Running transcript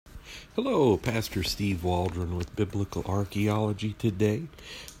Hello, Pastor Steve Waldron with Biblical Archaeology today.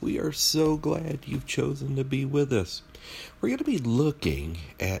 We are so glad you've chosen to be with us. We're going to be looking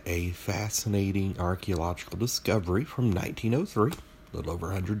at a fascinating archaeological discovery from 1903, a little over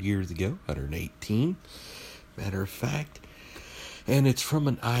 100 years ago, 118, matter of fact. And it's from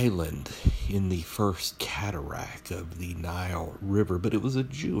an island in the first cataract of the Nile River, but it was a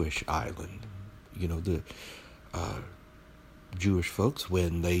Jewish island. You know, the Jewish folks,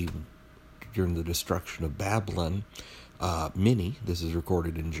 during the destruction of Babylon, many, this is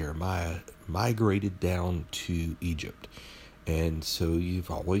recorded in Jeremiah, migrated down to Egypt. And so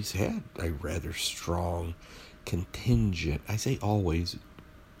you've always had a rather strong contingent. I say always,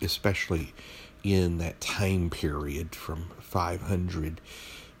 especially in that time period from 500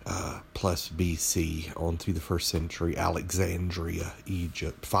 plus BC on through the first century, Alexandria,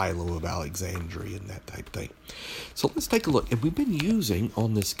 Egypt, Philo of Alexandria, and that type of thing. So let's take a look. And we've been using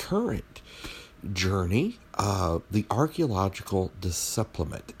on this current journey the archaeological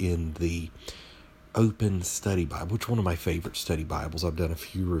supplement in the Open Study Bible, which is one of my favorite study Bibles. I've done a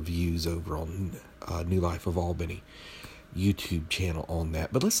few reviews over on New Life of Albany YouTube channel on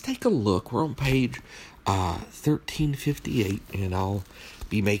that. But let's take a look. We're on page 1358, and I'll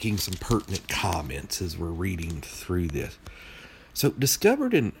be making some pertinent comments as we're reading through this. So,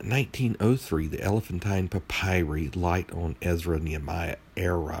 discovered in 1903, the Elephantine Papyri, light on Ezra Nehemiah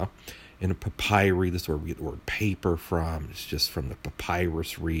era. And a papyri, this is where we get the word paper from. It's just from the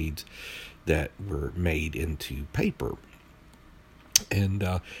papyrus reeds that were made into paper.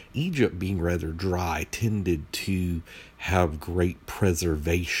 And Egypt, being rather dry, tended to have great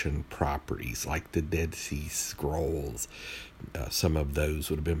preservation properties, like the Dead Sea Scrolls. Some of those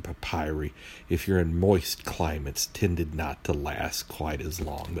would have been papyri. If you're in moist climates, tended not to last quite as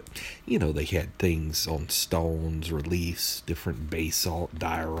long. But, you know, they had things on stones, reliefs, different basalt,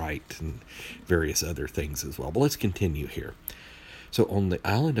 diorite, and various other things as well. But let's continue here. So on the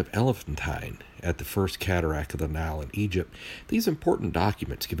island of Elephantine, at the first cataract of the Nile in Egypt, these important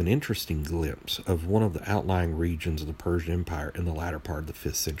documents give an interesting glimpse of one of the outlying regions of the Persian Empire in the latter part of the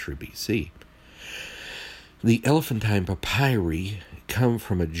 5th century BC. The Elephantine Papyri come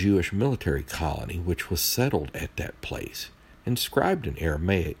from a Jewish military colony which was settled at that place. Inscribed in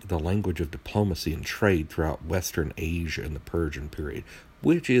Aramaic, the language of diplomacy and trade throughout Western Asia in the Persian period,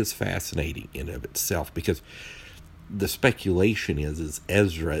 which is fascinating in and of itself, because the speculation is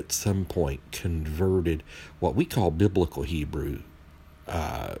Ezra at some point converted what we call Biblical Hebrew,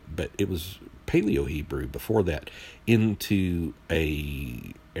 but it was Paleo-Hebrew before that, into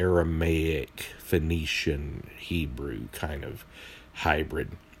a Aramaic, Phoenician, Hebrew kind of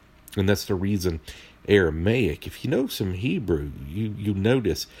hybrid. And that's the reason Aramaic, if you know some Hebrew, you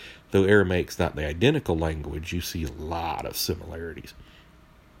notice, though Aramaic's not the identical language, you see a lot of similarities.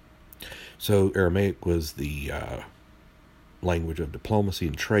 So Aramaic was the language of diplomacy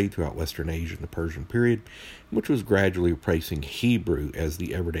and trade throughout Western Asia in the Persian period, which was gradually replacing Hebrew as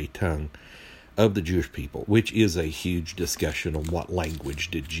the everyday tongue of the Jewish people, which is a huge discussion on what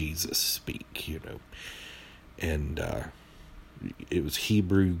language did Jesus speak, And it was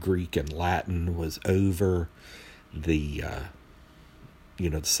Hebrew, Greek, and Latin was over the, the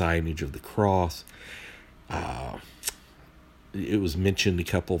signage of the cross. It was mentioned a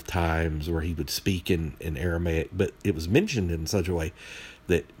couple of times where he would speak in Aramaic, but it was mentioned in such a way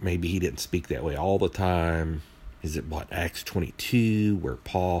that maybe he didn't speak that way all the time. Is it Acts 22, where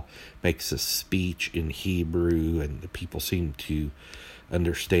Paul makes a speech in Hebrew and the people seem to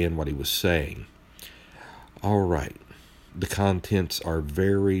understand what he was saying? All right. The contents are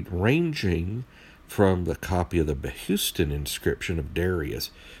varied, ranging from the copy of the Behustan inscription of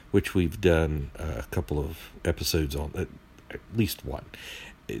Darius, which we've done a couple of episodes on, at least one.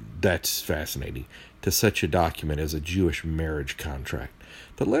 That's fascinating, to such a document as a Jewish marriage contract.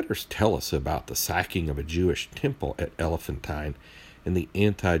 The letters tell us about the sacking of a Jewish temple at Elephantine and the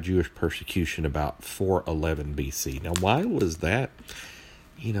anti-Jewish persecution about 411 BC. Now, why was that?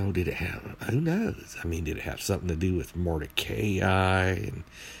 Did it have, who knows? Did it have something to do with Mordecai and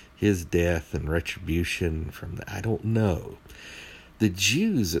his death and retribution I don't know. The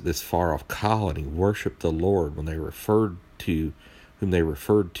Jews at this far-off colony worshiped the Lord whom they referred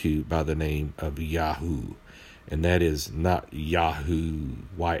to by the name of Yahoo. And that is not Yahoo,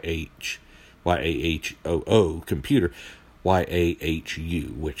 Y-A-H-O-O, computer,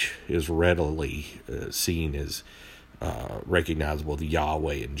 Y-A-H-U, which is readily seen as recognizable as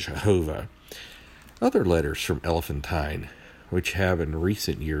Yahweh and Jehovah. Other letters from Elephantine, which have in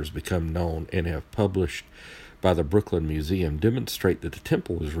recent years become known and have published by the Brooklyn Museum, demonstrate that the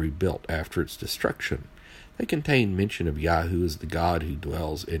temple was rebuilt after its destruction. They contain mention of Yahoo as the God who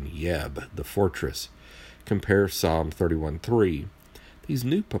dwells in Yeb, the fortress. Compare Psalm 31:3. These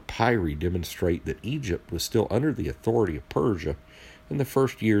new papyri demonstrate that Egypt was still under the authority of Persia in the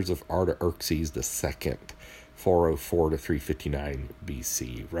first years of Artaxerxes II, 404 to 359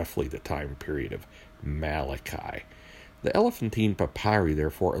 BC, roughly the time period of Malachi. The Elephantine papyri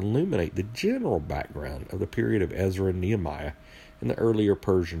therefore illuminate the general background of the period of Ezra and Nehemiah in the earlier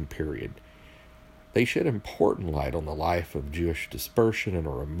Persian period. They shed important light on the life of Jewish dispersion in a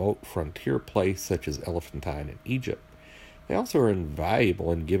remote frontier place such as Elephantine in Egypt. They also are invaluable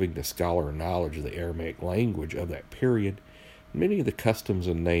in giving the scholar knowledge of the Aramaic language of that period. Many of the customs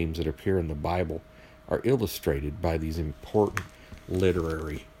and names that appear in the Bible are illustrated by these important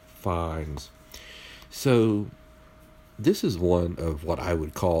literary finds. So, this is one of what I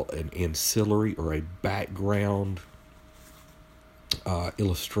would call an ancillary or a background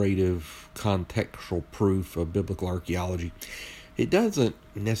illustrative contextual proof of biblical archaeology. It doesn't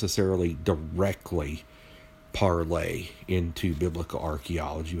necessarily directly parlay into biblical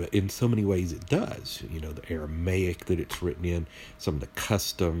archaeology, but in so many ways it does. You know, the Aramaic that it's written in, some of the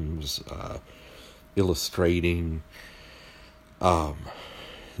customs, illustrating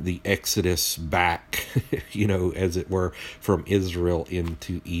the exodus back, as it were, from Israel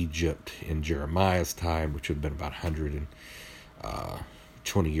into Egypt in Jeremiah's time, which would have been about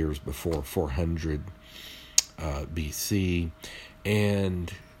 120 years before 400 BC,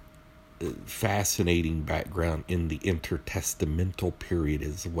 and fascinating background in the intertestamental period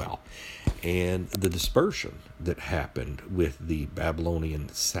as well, and the dispersion that happened with the Babylonian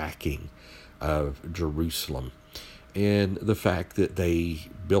sacking of Jerusalem, and the fact that they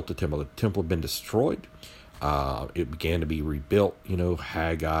built the temple. The temple had been destroyed. It began to be rebuilt,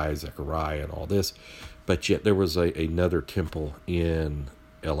 Haggai, Zechariah, and all this, but yet there was another temple in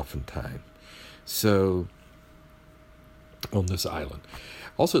Elephantine. So, on this island.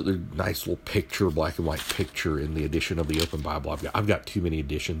 Also, the nice little picture, black and white picture in the edition of the Open Bible. I've got too many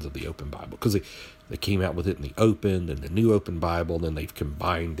editions of the Open Bible because they came out with it in the Open and the New Open Bible, and then they've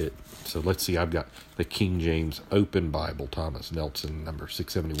combined it. So let's see, I've got the King James Open Bible, Thomas Nelson, number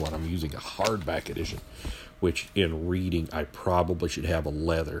 671. I'm using a hardback edition, which in reading I probably should have a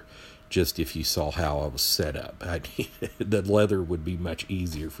leather, just if you saw how I was set up. The leather would be much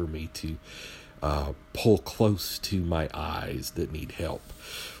easier for me to pull close to my eyes that need help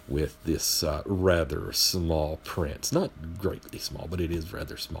with this rather small print. It's not greatly small, but it is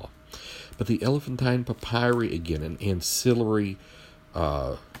rather small. But the Elephantine Papyri, again, an ancillary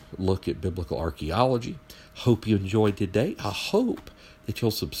look at biblical archaeology. Hope you enjoyed today. I hope that you'll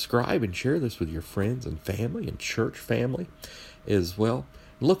subscribe and share this with your friends and family and church family as well.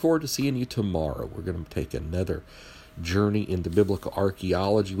 Look forward to seeing you tomorrow. We're going to take another journey into biblical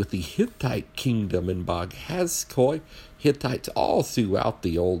archaeology with the Hittite kingdom in Bog-Hazkoi. Hittites all throughout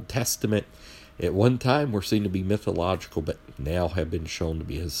the Old Testament at one time were seen to be mythological, but now have been shown to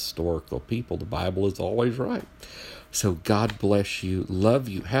be historical people. The Bible is always right. So God bless you. Love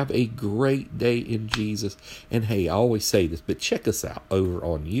you. Have a great day in Jesus. And hey, I always say this, but check us out over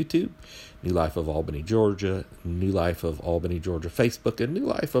on YouTube, New Life of Albany, Georgia, New Life of Albany, Georgia Facebook, and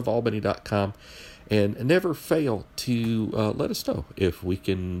newlifeofalbany.com. And never fail to let us know if we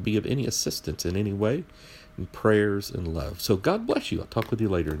can be of any assistance in any way, in prayers and love. So God bless you. I'll talk with you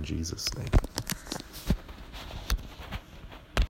later in Jesus' name.